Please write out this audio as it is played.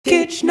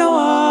Kitsch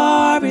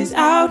Noir is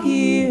out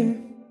here.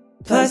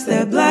 Plus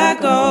they're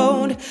black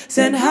owned.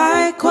 Send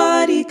high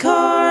quality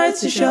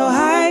cards to show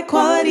high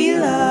quality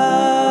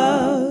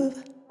love.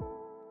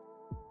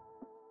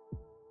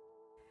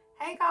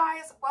 Hey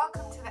guys,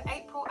 welcome to the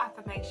April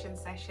affirmation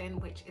session,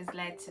 which is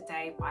led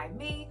today by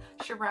me,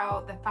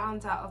 Sherelle, the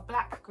founder of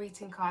Black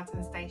greeting cards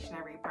and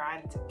stationery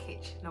brand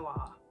Kitsch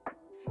Noir.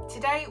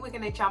 Today we're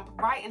going to jump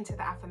right into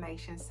the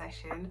affirmation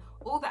session.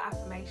 All the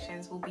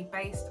affirmations will be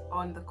based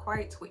on the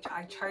quote which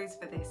I chose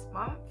for this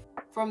month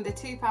from the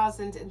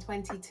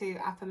 2022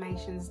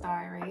 affirmations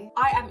diary.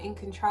 I am in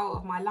control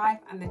of my life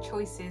and the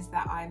choices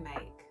that I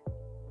make.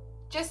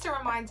 Just a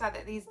reminder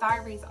that these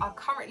diaries are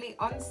currently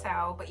on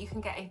sale, but you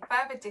can get a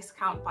further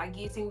discount by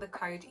using the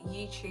code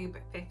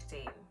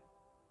YouTube15.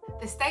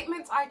 The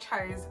statements I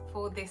chose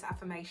for this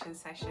affirmation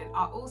session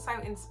are also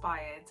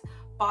inspired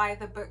by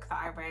the book that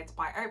I read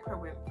by Oprah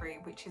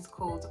Winfrey, which is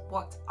called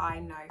What I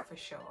Know For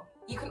Sure.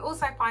 You can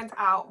also find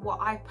out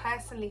what I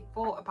personally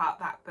thought about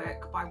that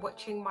book by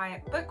watching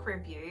my book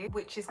review,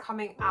 which is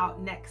coming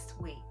out next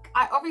week.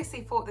 I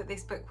obviously thought that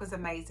this book was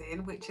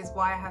amazing, which is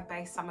why I have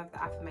based some of the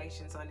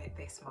affirmations on it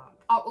this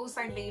month. I'll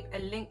also leave a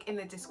link in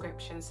the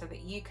description so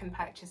that you can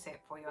purchase it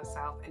for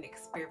yourself and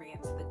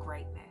experience the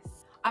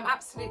greatness. I'm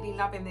absolutely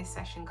loving this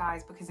session,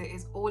 guys, because it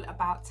is all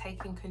about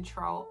taking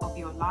control of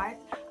your life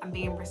and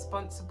being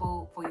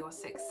responsible for your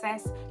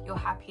success, your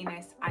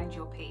happiness, and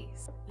your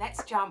peace.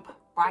 Let's jump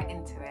right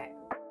into it.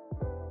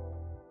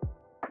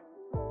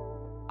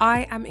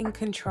 I am in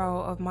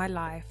control of my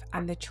life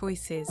and the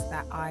choices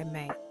that I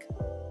make.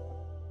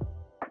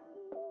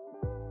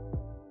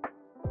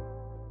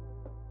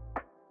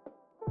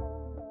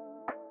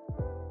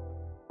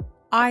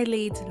 I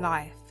lead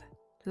life.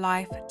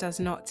 Life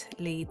does not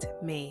lead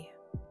me.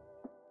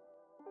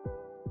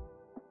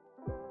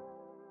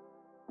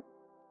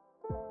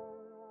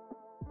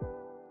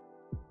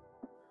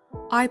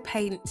 I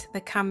paint the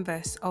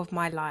canvas of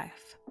my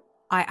life.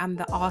 I am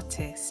the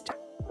artist.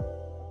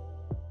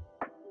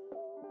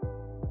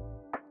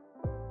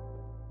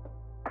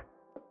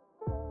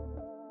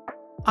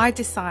 I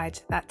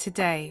decide that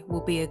today will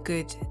be a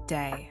good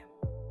day.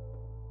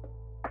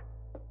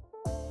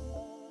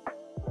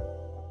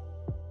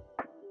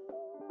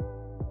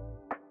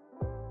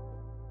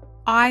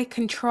 I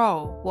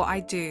control what I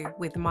do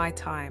with my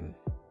time.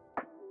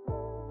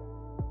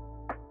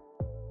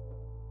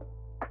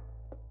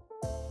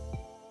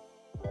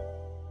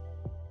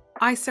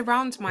 I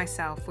surround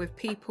myself with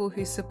people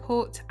who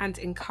support and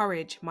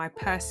encourage my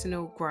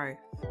personal growth.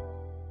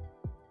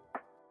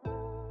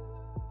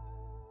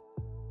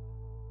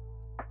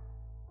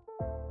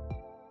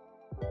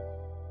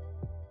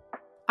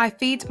 I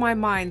feed my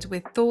mind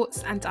with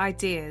thoughts and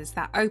ideas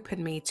that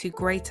open me to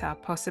greater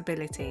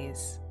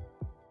possibilities.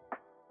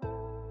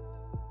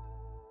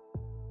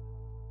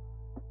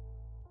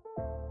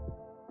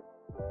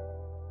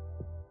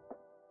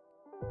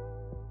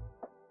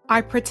 I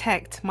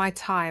protect my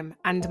time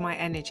and my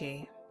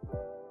energy.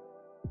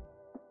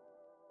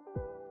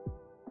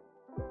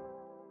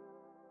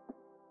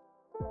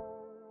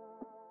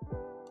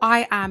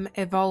 I am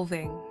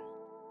evolving.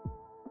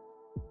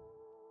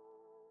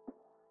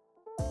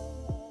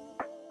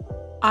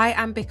 I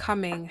am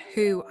becoming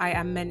who I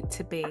am meant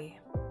to be.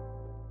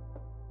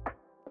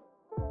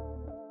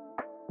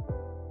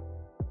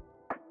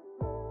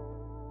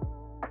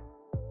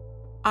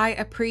 I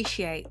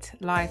appreciate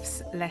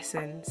life's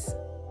lessons.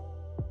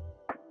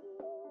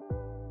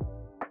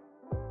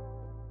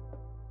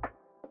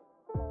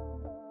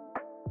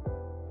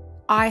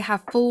 I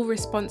have full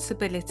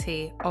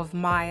responsibility of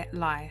my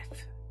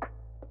life.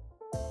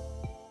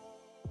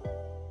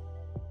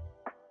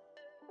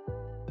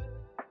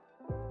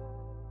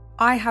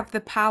 I have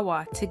the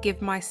power to give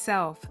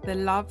myself the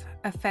love,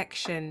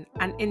 affection,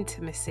 and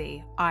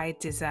intimacy I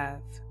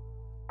deserve.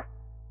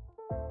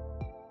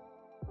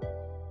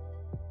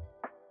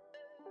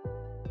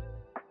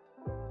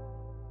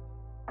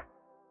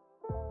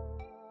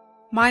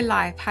 My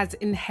life has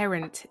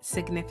inherent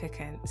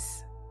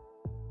significance.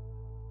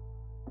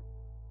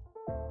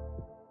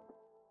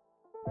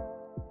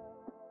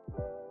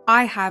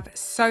 I have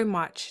so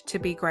much to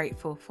be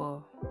grateful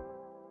for.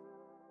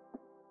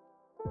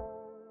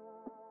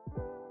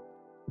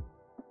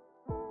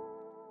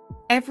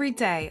 Every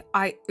day,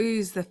 I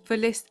ooze the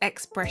fullest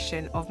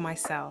expression of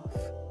myself.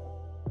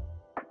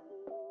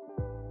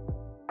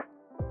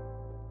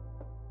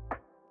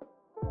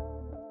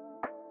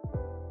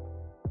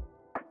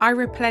 I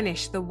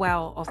replenish the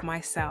well of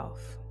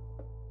myself.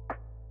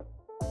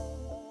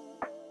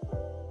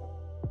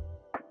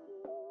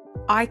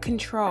 I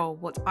control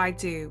what I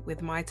do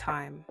with my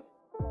time.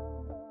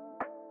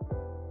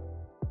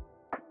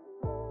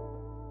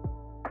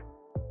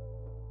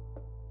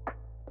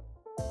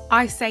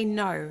 I say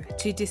no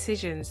to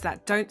decisions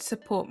that don't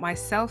support my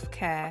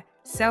self-care,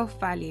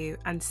 self-value,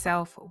 and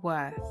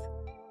self-worth.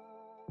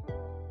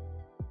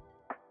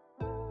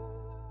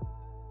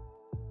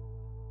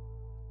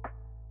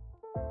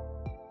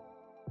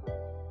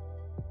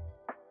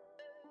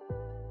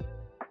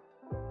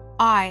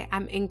 I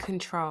am in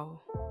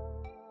control.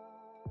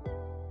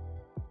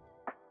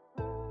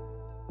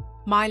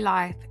 My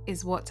life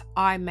is what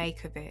I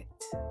make of it.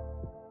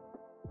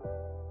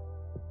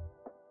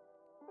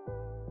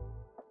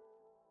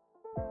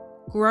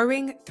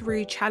 Growing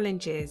through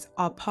challenges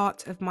are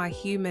part of my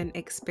human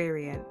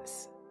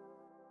experience.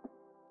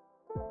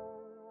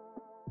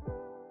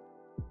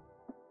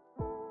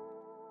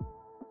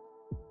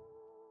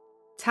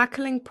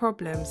 Tackling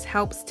problems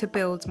helps to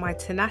build my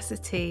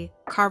tenacity,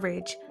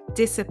 courage,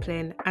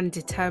 discipline, and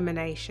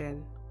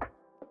determination.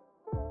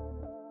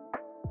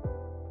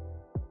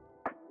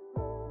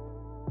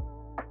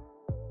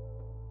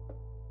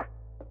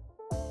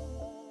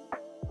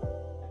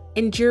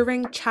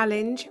 Enduring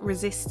challenge,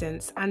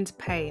 resistance, and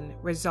pain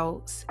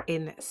results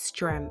in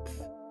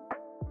strength.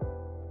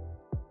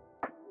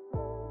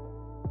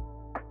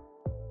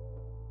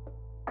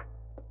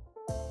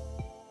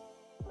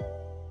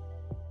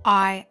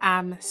 I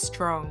am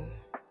strong.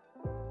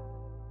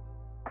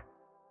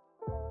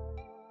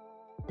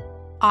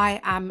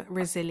 I am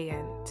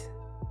resilient.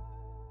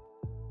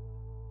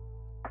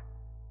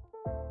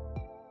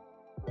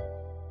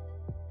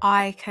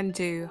 I can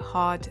do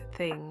hard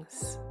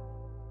things.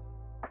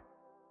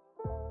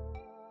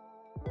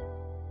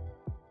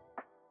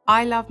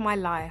 I love my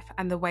life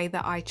and the way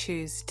that I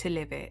choose to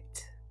live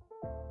it.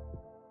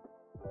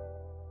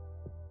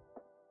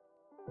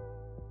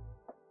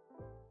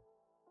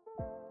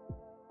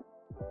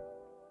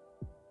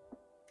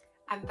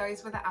 And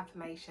those were the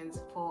affirmations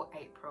for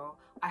April.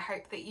 I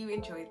hope that you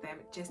enjoyed them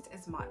just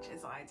as much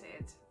as I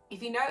did.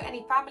 If you know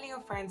any family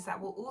or friends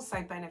that will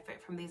also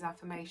benefit from these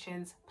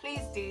affirmations,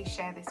 please do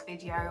share this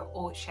video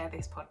or share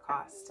this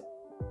podcast.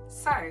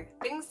 So,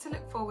 things to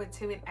look forward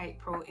to in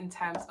April in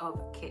terms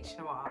of Kitsch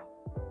Noir.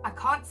 I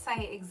can't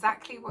say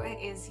exactly what it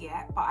is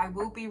yet, but I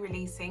will be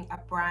releasing a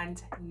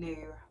brand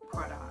new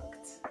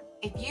product.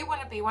 If you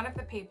want to be one of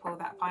the people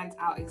that finds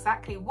out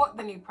exactly what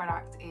the new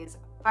product is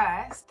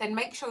first, then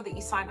make sure that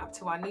you sign up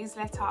to our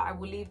newsletter. I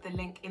will leave the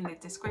link in the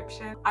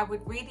description. I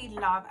would really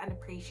love and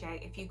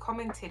appreciate if you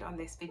commented on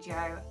this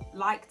video,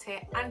 liked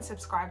it, and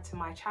subscribed to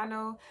my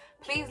channel.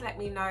 Please let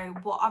me know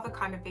what other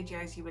kind of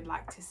videos you would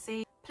like to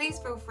see. Please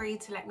feel free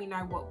to let me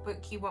know what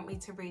book you want me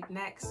to read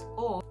next,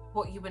 or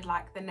what you would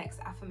like the next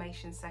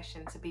affirmation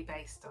session to be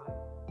based on.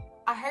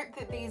 I hope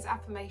that these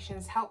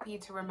affirmations help you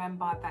to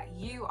remember that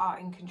you are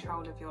in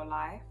control of your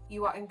life,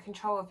 you are in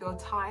control of your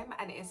time,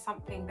 and it is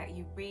something that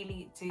you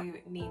really do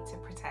need to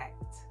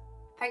protect.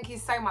 Thank you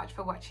so much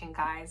for watching,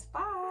 guys.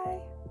 Bye!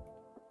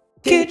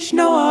 Kitsch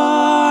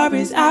Noir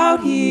is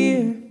out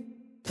here.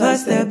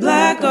 Plus they're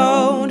black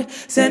owned.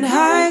 Send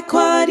high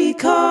quality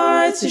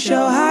cards to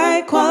show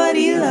high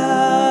quality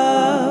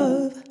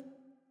love.